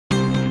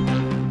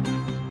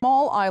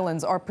Small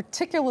islands are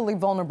particularly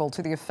vulnerable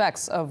to the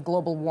effects of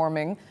global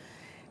warming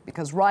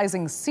because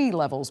rising sea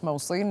levels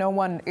mostly. No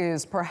one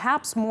is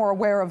perhaps more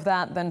aware of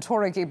that than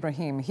Thoriq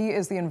Ibrahim. He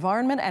is the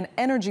Environment and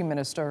Energy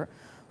Minister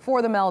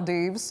for the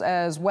Maldives,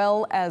 as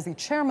well as the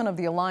chairman of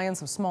the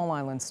Alliance of Small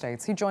Island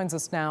States. He joins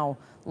us now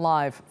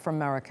live from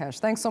Marrakesh.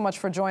 Thanks so much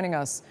for joining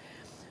us.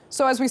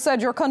 So as we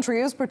said, your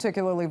country is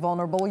particularly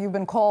vulnerable. You've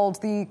been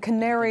called the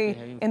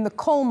canary in the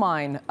coal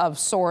mine of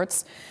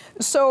sorts.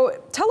 So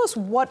tell us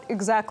what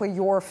exactly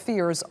your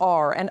fears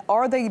are, and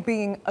are they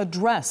being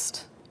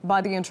addressed by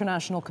the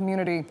international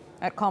community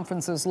at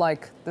conferences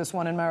like this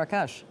one in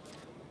Marrakesh?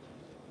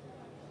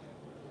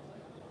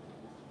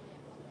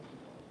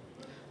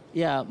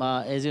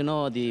 Yeah, as you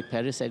know, the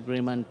Paris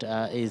Agreement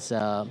is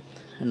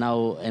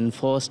now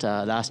enforced.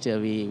 Last year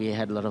we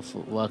had a lot of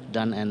work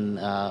done, and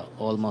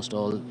almost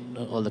all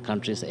the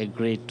countries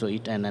agreed to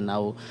it, and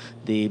now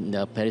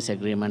the Paris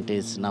Agreement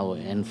is now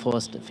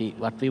enforced.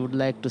 What we would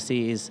like to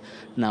see is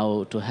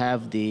now to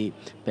have the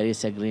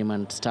Paris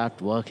Agreement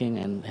start working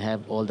and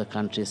have all the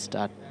countries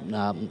start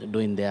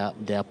doing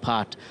their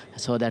part,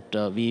 so that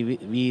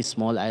we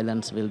small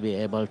islands will be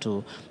able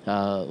to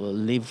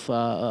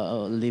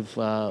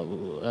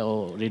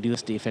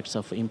reduce the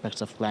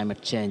impacts of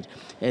climate change.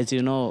 As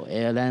you know,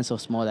 Alliance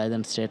of Small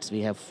Island States,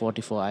 we have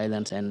 44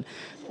 islands, and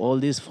all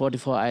these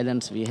 44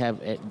 islands we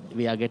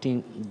are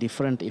getting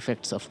different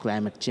effects of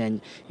climate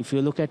change. If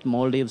you look at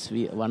Maldives,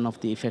 one of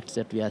the effects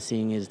that we are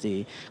seeing is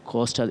the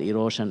coastal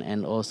erosion,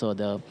 and also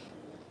the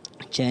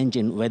change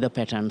in weather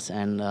patterns,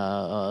 and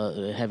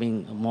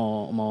having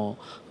more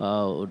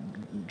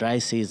dry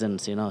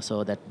seasons,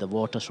 so that the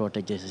water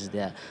shortages is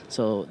there.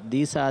 So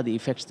these are the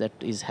effects that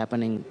is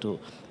happening to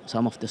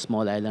some of the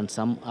small islands.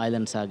 Some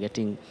islands are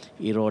getting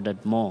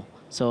eroded more.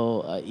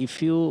 So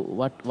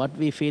what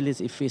we feel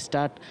is, if we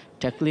start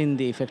tackling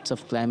the effects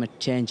of climate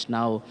change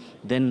now,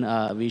 then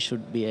we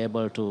should be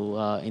able to,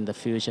 in the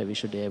future, we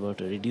should be able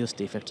to reduce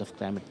the effects of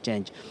climate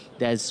change.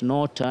 There's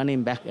no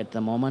turning back at the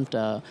moment.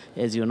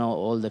 As you know,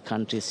 all the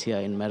countries here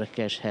in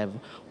Marrakesh have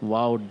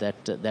vowed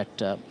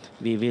that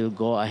we will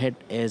go ahead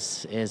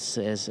as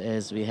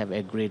we have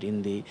agreed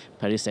in the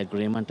Paris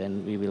Agreement,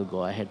 and we will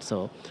go ahead.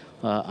 So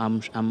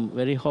I'm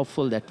very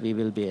hopeful that we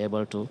will be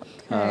able to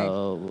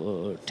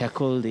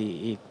tackle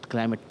the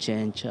climate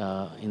change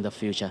in the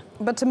future.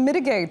 But to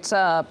mitigate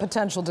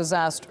potential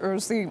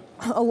disasters, the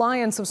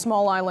Alliance of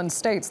Small Island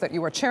States that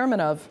you are chairman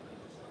of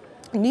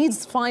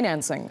needs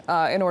financing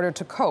in order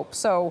to cope.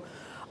 So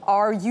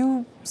are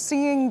you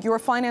seeing your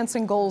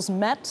financing goals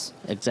met?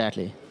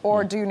 Exactly.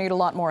 Or do you need a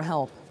lot more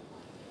help?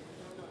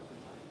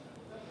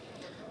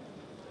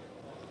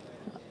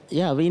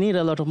 Yeah, we need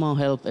a lot of more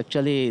help.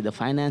 Actually, the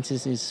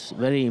finances is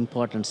very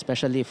important,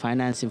 especially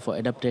financing for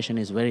adaptation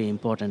is very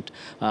important.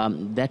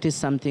 That is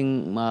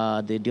something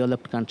the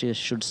developed countries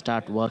should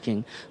start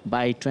working.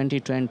 By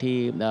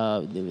 2020,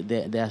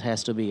 there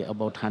has to be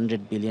about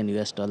 $100 billion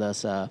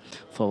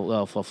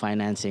for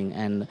financing,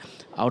 and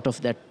out of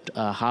that,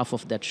 half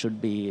of that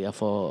should be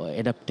for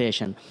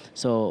adaptation.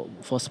 So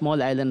for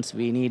small islands,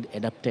 we need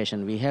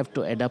adaptation. We have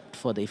to adapt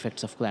for the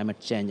effects of climate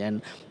change,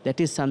 and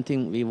that is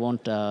something we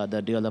want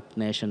the developed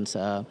nations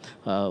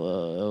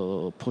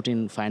put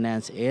in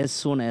finance as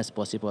soon as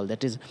possible.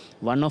 That is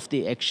one of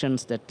the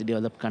actions that the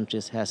developed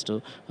countries has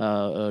to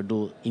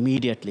do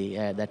immediately.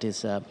 That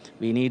is,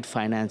 we need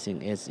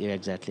financing, as you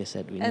exactly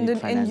said. We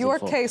need financing in your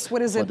case,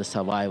 what is for the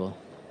survival.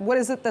 What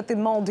is it that the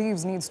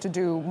Maldives needs to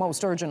do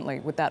most urgently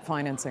with that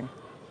financing?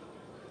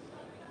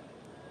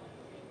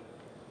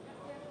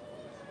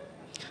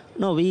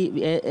 No,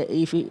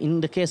 in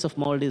the case of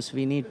Maldives,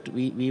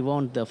 we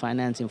want the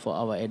financing for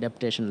our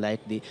adaptation,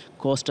 like the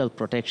coastal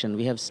protection.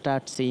 We have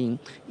started seeing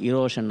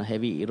erosion,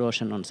 heavy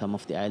erosion on some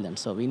of the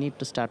islands. So we need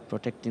to start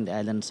protecting the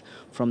islands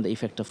from the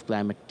effect of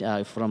climate,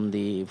 from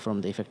the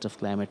effects of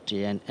climate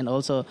change. And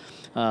also,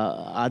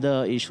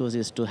 other issues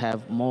is to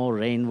have more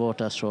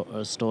rainwater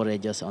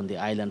storages on the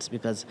islands,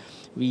 because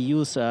we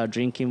use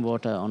drinking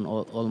water on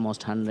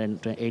almost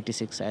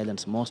 186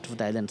 islands. Most of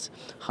the islands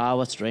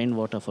harvest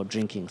rainwater for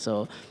drinking.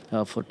 So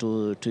to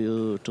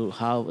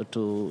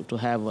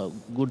have a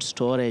good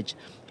storage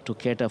to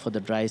cater for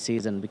the dry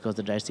season, because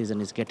the dry season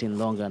is getting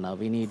longer now.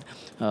 We need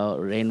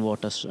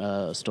rainwater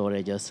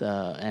storages,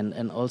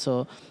 and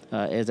also,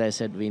 as I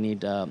said, we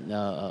need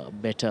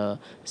better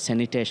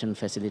sanitation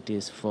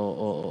facilities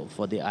for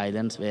the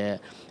islands, where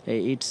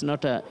it's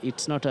not a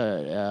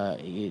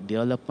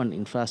development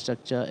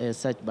infrastructure as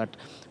such, but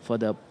for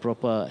the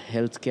proper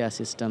healthcare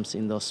systems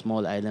in those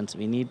small islands,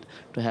 we need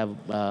to have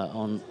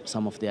on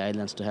some of the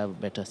islands to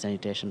have better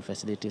sanitation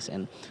facilities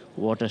and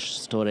water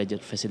storage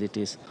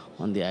facilities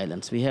on the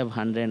islands. We have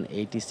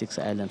 186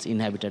 islands,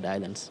 inhabited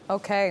islands.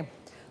 Okay.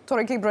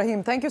 Thoriq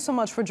Ibrahim, thank you so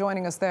much for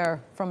joining us there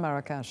from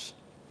Marrakesh.